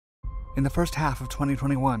In the first half of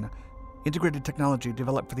 2021, integrated technology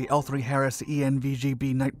developed for the L3 Harris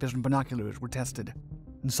ENVG-B night vision binoculars were tested,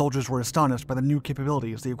 and soldiers were astonished by the new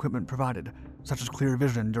capabilities the equipment provided, such as clear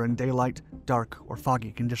vision during daylight, dark, or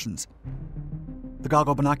foggy conditions. The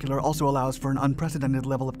goggle binocular also allows for an unprecedented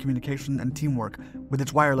level of communication and teamwork with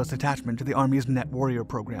its wireless attachment to the Army's Nett Warrior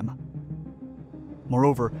program.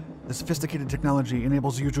 Moreover, the sophisticated technology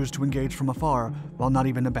enables users to engage from afar while not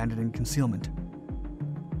even abandoning concealment.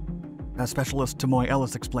 As Specialist Timmoy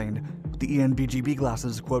Ellis explained, with the ENVG-B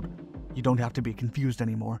glasses, quote, "You don't have to be confused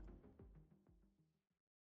anymore."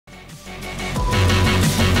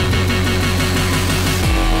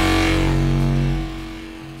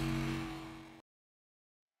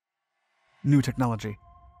 New technology.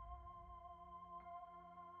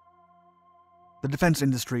 The defense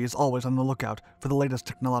industry is always on the lookout for the latest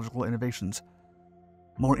technological innovations.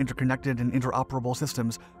 More interconnected and interoperable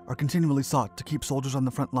systems are continually sought to keep soldiers on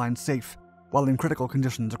the front lines safe while in critical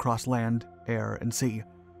conditions across land, air, and sea.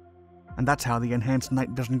 And that's how the enhanced night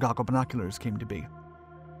vision goggle binoculars came to be.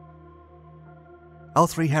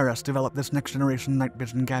 L3 Harris developed this next-generation night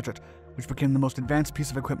vision gadget, which became the most advanced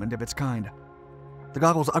piece of equipment of its kind. The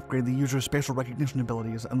goggles upgrade the user's spatial recognition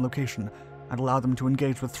abilities and location, and allow them to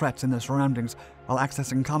engage with threats in their surroundings while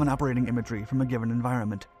accessing common operating imagery from a given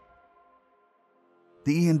environment.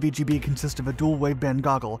 The ENVG-B consists of a dual waveband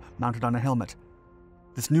goggle mounted on a helmet.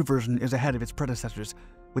 This new version is ahead of its predecessors,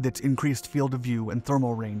 with its increased field of view and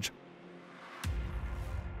thermal range.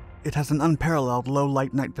 It has an unparalleled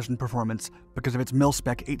low-light night vision performance because of its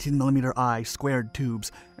mil-spec 18mm eye squared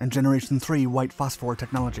tubes and Generation 3 white phosphor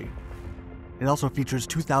technology. It also features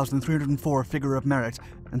 2,304 figure of merit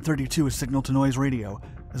and 32 signal-to-noise radio,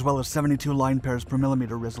 as well as 72 line pairs per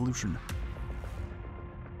millimeter resolution.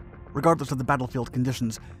 Regardless of the battlefield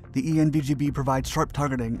conditions, the ENVG-B provides sharp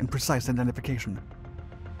targeting and precise identification.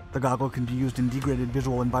 The goggle can be used in degraded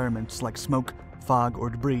visual environments like smoke, fog, or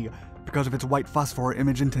debris because of its white phosphor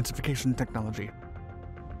image intensification technology.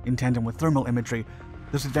 In tandem with thermal imagery,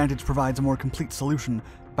 this advantage provides a more complete solution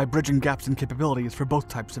by bridging gaps in capabilities for both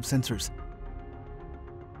types of sensors.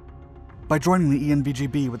 By joining the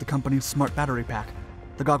ENVG-B with the company's smart battery pack,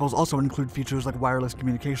 the goggles also include features like wireless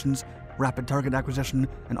communications, rapid target acquisition,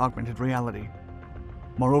 and augmented reality.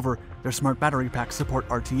 Moreover, their smart battery packs support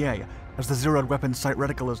RTA, as the zeroed weapon sight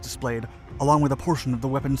reticle is displayed, along with a portion of the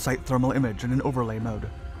weapon sight thermal image in an overlay mode.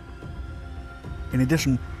 In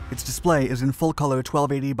addition, its display is in full-color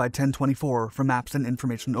 1280 by 1024 for maps and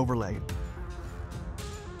information overlay.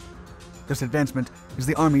 This advancement is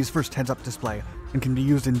the Army's first heads-up display and can be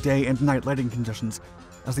used in day and night lighting conditions,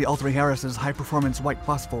 as the L3 Harris's high-performance white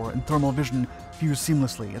phosphor and thermal vision fuse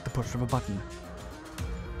seamlessly at the push of a button.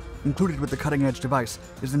 Included with the cutting-edge device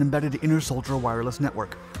is an embedded inner-soldier wireless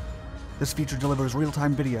network. This feature delivers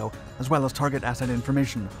real-time video as well as target asset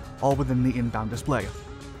information, all within the inbound display.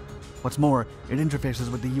 What's more, it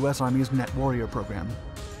interfaces with the U.S. Army's Nett Warrior program.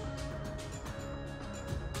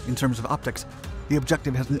 In terms of optics, the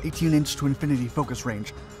objective has an 18-inch to infinity focus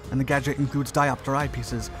range, and the gadget includes diopter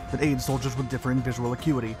eyepieces that aid soldiers with differing visual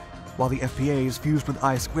acuity, while the FPAs fused with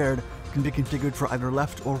eye squared can be configured for either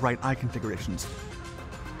left or right eye configurations.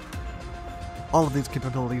 All of these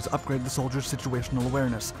capabilities upgrade the soldier's situational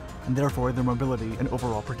awareness, and therefore their mobility and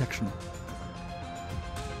overall protection.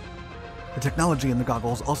 The technology in the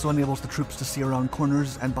goggles also enables the troops to see around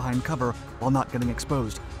corners and behind cover while not getting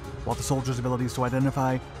exposed, while the soldier's abilities to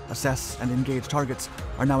identify, assess, and engage targets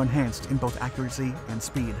are now enhanced in both accuracy and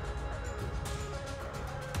speed.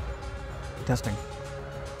 Testing.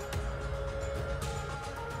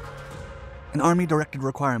 An Army-directed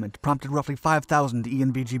requirement prompted roughly 5,000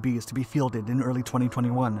 ENVG-Bs to be fielded in early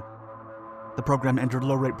 2021. The program entered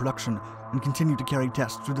low-rate production and continued to carry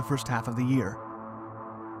tests through the first half of the year.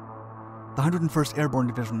 The 101st Airborne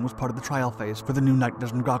Division was part of the trial phase for the new night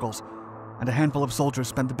vision goggles, and a handful of soldiers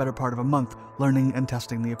spent the better part of a month learning and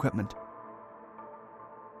testing the equipment.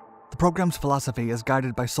 The program's philosophy is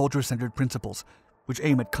guided by soldier-centered principles, which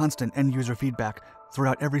aim at constant end-user feedback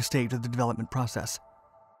throughout every stage of the development process.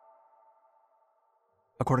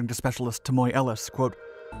 According to Specialist Timmoy Ellis, quote,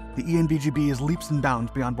 "The ENVG-B is leaps and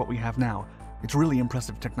bounds beyond what we have now. It's really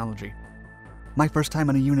impressive technology. My first time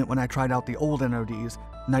on a unit when I tried out the old NODs,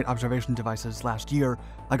 night observation devices, last year,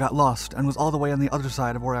 I got lost and was all the way on the other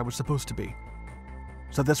side of where I was supposed to be.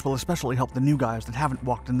 So this will especially help the new guys that haven't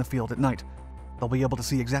walked in the field at night. They'll be able to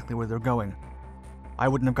see exactly where they're going. I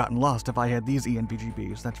wouldn't have gotten lost if I had these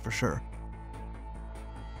ENVG-Bs, that's for sure."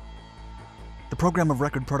 The program of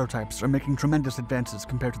record prototypes are making tremendous advances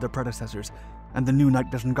compared to their predecessors, and the new night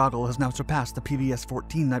vision goggle has now surpassed the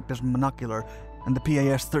PVS-14 night vision monocular and the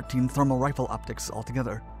PAS-13 thermal rifle optics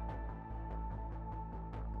altogether.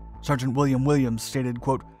 Sergeant William Williams stated,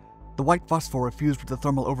 quote, "The white phosphor fused with the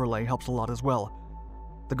thermal overlay helps a lot as well.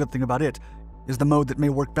 The good thing about it is the mode that may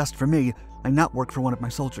work best for me may not work for one of my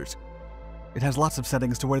soldiers. It has lots of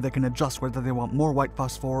settings to where they can adjust whether they want more white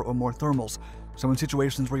phosphor or more thermals, so in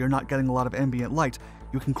situations where you're not getting a lot of ambient light,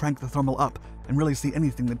 you can crank the thermal up and really see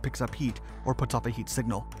anything that picks up heat or puts off a heat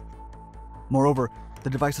signal. Moreover, the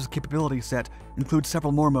device's capability set includes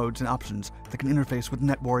several more modes and options that can interface with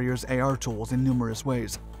Nett Warrior's AR tools in numerous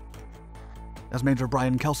ways." As Major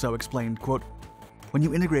Brian Kelso explained, quote, "When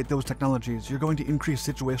you integrate those technologies, you're going to increase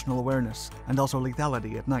situational awareness and also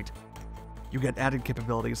lethality at night. You get added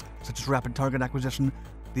capabilities such as rapid target acquisition,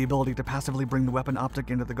 the ability to passively bring the weapon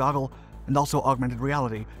optic into the goggle, and also augmented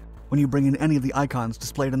reality when you bring in any of the icons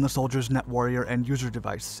displayed on the soldier's Nett Warrior end user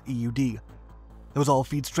device, EUD. Those all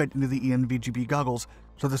feed straight into the ENVG-B goggles,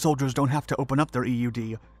 so the soldiers don't have to open up their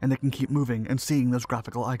EUD, and they can keep moving and seeing those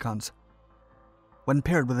graphical icons. When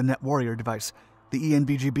paired with a Nett Warrior device, the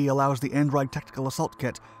ENVG-B allows the Android Tactical Assault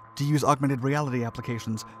Kit to use augmented reality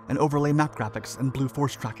applications and overlay map graphics and blue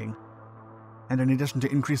force tracking. And in addition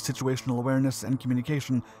to increased situational awareness and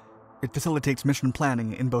communication, it facilitates mission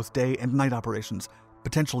planning in both day and night operations,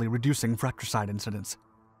 potentially reducing fratricide incidents.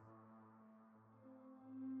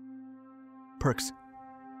 Perks.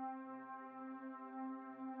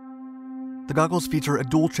 The goggles feature a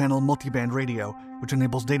dual-channel multiband radio, which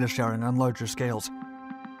enables data sharing on larger scales.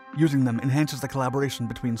 Using them enhances the collaboration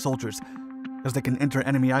between soldiers, as they can enter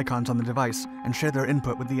enemy icons on the device and share their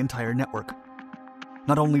input with the entire network.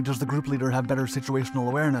 Not only does the group leader have better situational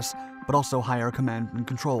awareness, but also higher command and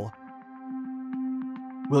control.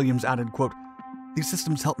 Williams added, quote, "These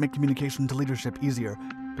systems help make communication to leadership easier,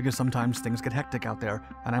 because sometimes things get hectic out there,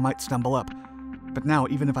 and I might stumble up. But now,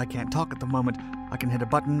 even if I can't talk at the moment, I can hit a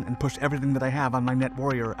button and push everything that I have on my Nett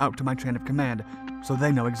Warrior out to my chain of command, so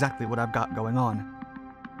they know exactly what I've got going on."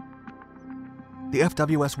 The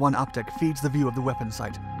FWS-1 optic feeds the view of the weapon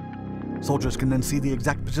sight. Soldiers can then see the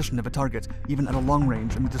exact position of a target, even at a long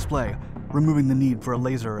range in the display, removing the need for a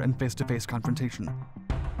laser and face-to-face confrontation.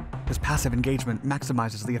 This passive engagement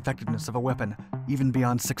maximizes the effectiveness of a weapon, even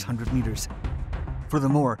beyond 600 meters.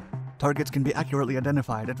 Furthermore, targets can be accurately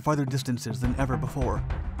identified at farther distances than ever before.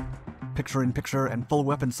 Picture-in-picture and full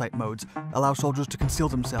weapon sight modes allow soldiers to conceal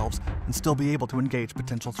themselves and still be able to engage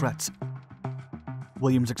potential threats.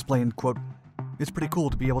 Williams explained, quote, "It's pretty cool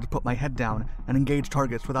to be able to put my head down and engage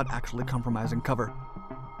targets without actually compromising cover.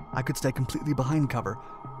 I could stay completely behind cover,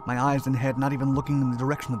 my eyes and head not even looking in the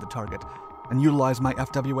direction of the target, and utilize my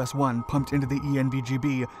FWS-1 pumped into the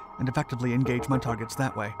ENVG-B and effectively engage my targets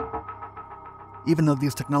that way." Even though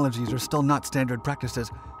these technologies are still not standard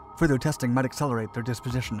practices, further testing might accelerate their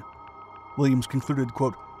disposition. Williams concluded,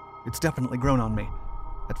 quote, "It's definitely grown on me.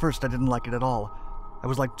 At first I didn't like it at all. I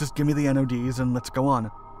was like, just give me the NODs and let's go on.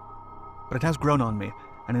 But it has grown on me,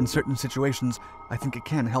 and in certain situations, I think it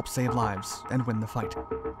can help save lives and win the fight."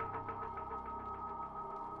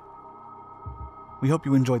 We hope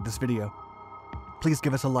you enjoyed this video. Please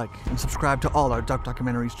give us a like and subscribe to all our Dark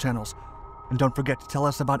Documentaries channels. And don't forget to tell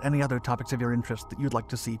us about any other topics of your interest that you'd like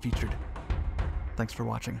to see featured. Thanks for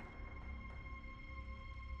watching.